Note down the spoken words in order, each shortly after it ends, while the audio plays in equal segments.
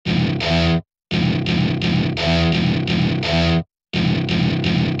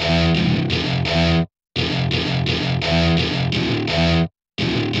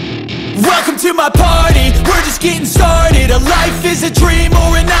to my party, we're just getting started. A life is a dream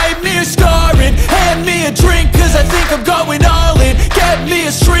or a nightmare scarring. Hand me a drink cause I think I'm going all in. Get me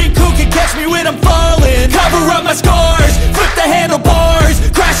a shrink who can catch me when I'm falling. Cover up my scars, flip the handlebars,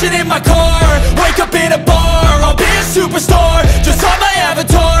 crashing in my car, wake up in a bar. I'll be a superstar, just on my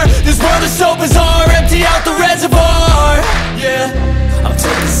avatar. This world is so bizarre, empty out the reservoir. Yeah, I'm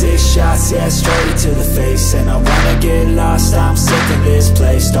taking 6 shots, yeah, straight to the face. And I wanna get lost, I'm sick of this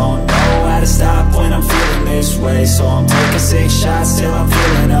place. Don't know how to stop when I'm feeling this way. So I'm taking 6 shots till I'm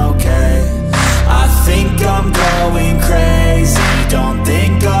feeling okay. I think I'm going crazy, don't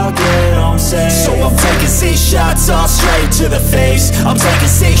think I'll get home safe. So I'm taking 6 shots, all straight to the face. I'm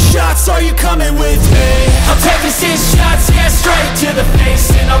taking 6 shots, are you coming with me? I'm taking 6 shots, yeah, straight to the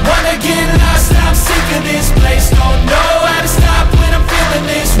face. And I wanna get lost, I'm sick of this place. Don't know how to stop when I'm feeling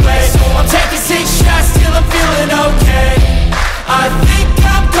this way. So I'm taking 6 shots till I'm feeling okay. I think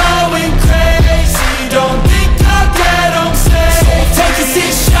I'm going crazy, don't think I'll get home safe. So I'm taking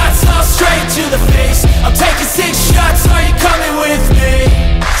 6 shots, all straight to the face. I'm taking 6 shots, are you coming with me?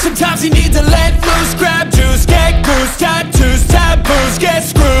 Sometimes you need to let loose, grab juice, get goose, tattoos, taboos, get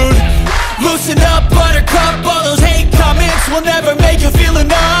screwed. Loosen up, buttercup, all those hate comments will never make you feel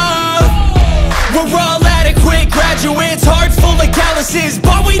enough. We're all adequate graduates, heart full of calluses,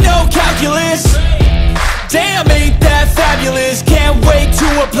 but we know calculus. Damn, ain't that fabulous? Can't wait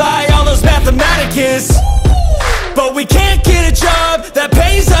to apply all those mathematicus. But we can't get a job that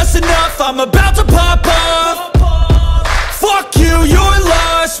pays us enough. I'm about to pop off. Fuck you, you're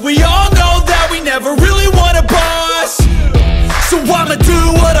lost. We all know that we never really want a boss. So I'ma do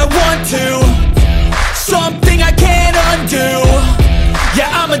what I want to, something I can't undo. Yeah,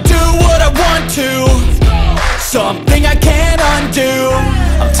 I'ma do what I want to, something I can't undo.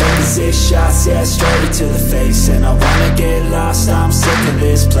 I'm taking 6 shots, yeah, straight to the face. And I wanna get lost, I'm sick of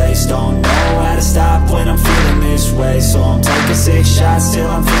this place. Don't know how to stop when I'm feeling this way. So I'm taking 6 shots till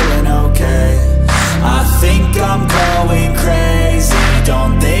I'm feeling okay. I think I'm going crazy,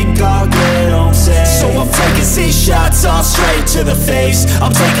 don't think I'll get home safe. So I'm taking 6 shots, all straight to the face.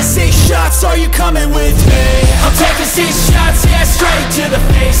 I'm taking 6 shots, are you coming with me? I'm taking 6 shots, yeah, straight to the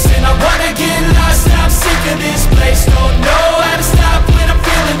face. And I